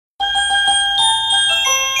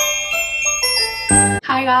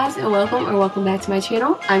Hi guys, and welcome back to my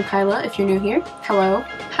channel. I'm Kyla if you're new here. Hello,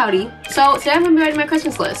 howdy. So today I'm gonna be writing my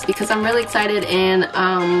Christmas list because I'm really excited and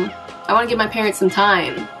I want to give my parents some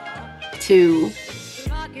time to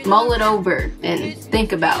mull it over and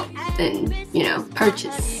think about and, you know,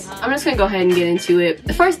 purchase. I'm just gonna go ahead and get into it.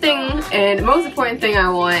 The first thing and the most important thing I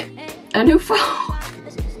want, a new phone.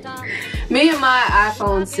 Me and my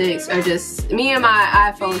iPhone 6 are just,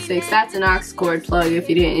 that's an aux cord plug if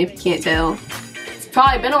you can't tell. It's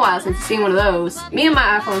probably been a while since you've seen one of those. Me and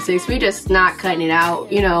my iPhone 6, we just not cutting it out,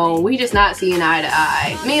 you know, we just not seeing eye to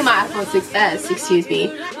eye. Me and my iPhone 6S, excuse me,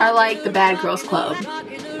 are like the bad girls club.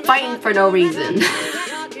 Fighting for no reason.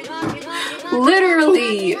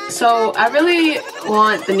 Literally. So I really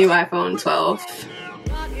want the new iPhone 12.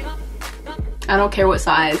 I don't care what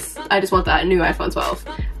size, I just want that new iPhone 12.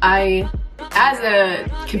 As a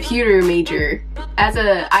computer major, as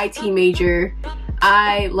a IT major,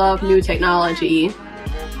 I love new technology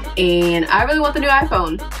and I really want the new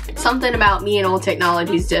iPhone. Something about me and old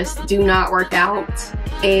technologies just do not work out,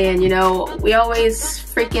 and you know, we always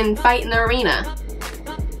freaking fight in the arena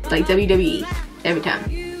like WWE every time.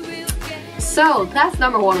 So that's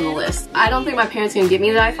number one on the list. I don't think my parents are gonna get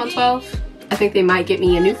me the iPhone 12. I think they might get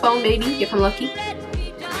me a new phone maybe if I'm lucky.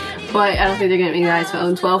 But I don't think they're gonna make the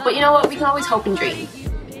iPhone 12. But you know what? We can always hope and dream.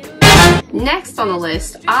 Next on the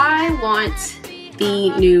list, I want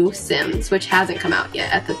the new Sims, which hasn't come out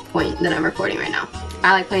yet at the point that I'm recording right now.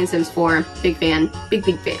 I like playing Sims 4. Big fan. Big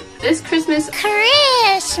fan. This Christmas,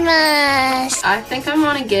 I think I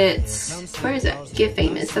want to get, where is it? Get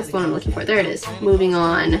Famous. That's the one I'm looking for. There it is. Moving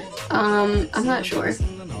on. I'm not sure.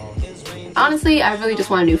 Honestly, I really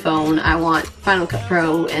just want a new phone. I want Final Cut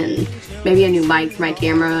Pro and maybe a new mic for my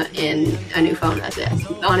camera and a new phone, that's it.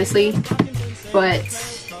 Honestly. But,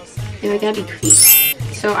 you know, that'd be great.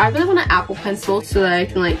 So I really want an Apple Pencil so that I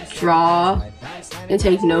can like draw and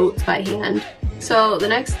take notes by hand. So the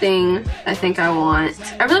next thing I think I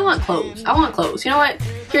really want clothes. I want clothes. You know what?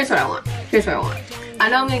 Here's what I want. I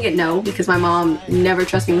know I'm gonna get no because my mom never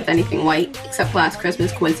trusts me with anything white except last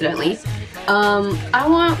Christmas, coincidentally. I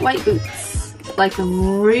want white boots, like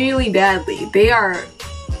really badly. They are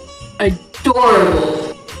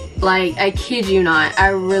adorable. Like, I kid you not, I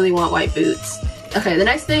really want white boots. Okay, the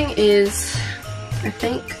next thing is, I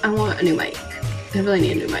think I want a new mic. I really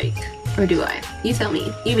need a new mic. Or do I? You tell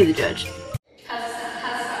me. You be the judge.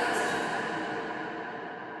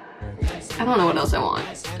 I don't know what else I want.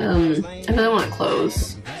 I really want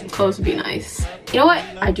clothes. Clothes would be nice. You know what?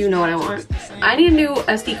 I do know what I want. I need a new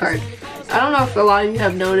SD card. I don't know if a lot of you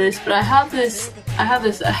have noticed, but I have this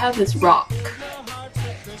rock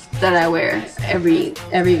that I wear every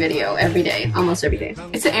video, every day, almost every day.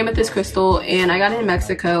 It's an amethyst crystal and I got it in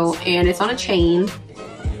Mexico and it's on a chain.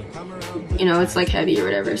 You know, it's like heavy or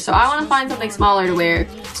whatever. So I want to find something smaller to wear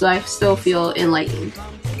so I still feel enlightened.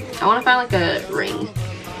 I want to find like a ring.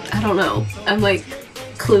 I don't know. I'm like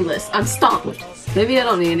clueless. I'm stumped. Maybe I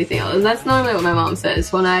don't need anything else. That's normally what my mom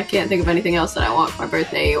says when I can't think of anything else that I want for my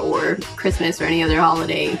birthday or Christmas or any other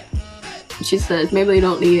holiday. She says, maybe you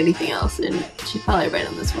don't need anything else, and she's probably right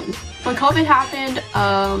on this one. When COVID happened,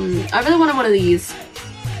 I really wanted one of these,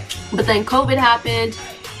 but then COVID happened,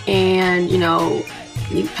 and you know,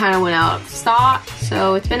 it kind of went out of stock,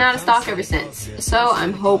 so it's been out of stock ever since. So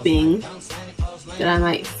I'm hoping that I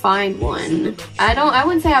might find one. I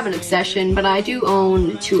wouldn't say I have an obsession, but I do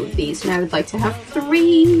own 2 of these, and I would like to have 3.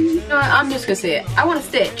 You know what, I'm just gonna say it. I want a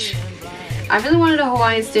Stitch. I really wanted a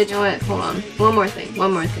Hawaiian Stitch. You know what, hold on. One more thing.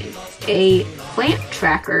 A plant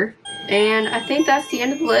tracker, and I think that's the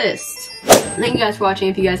end of the list. Thank you guys for watching.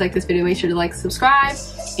 If you guys like this video, make sure to like, subscribe,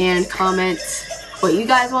 and comment what you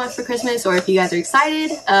guys want for Christmas, or if you guys are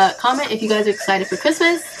excited. Comment if you guys are excited for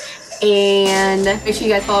Christmas, and make sure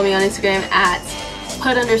you guys follow me on Instagram at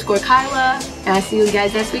 @put_Kyla, and I'll see you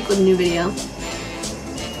guys next week with a new video.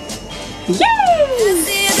 Yay!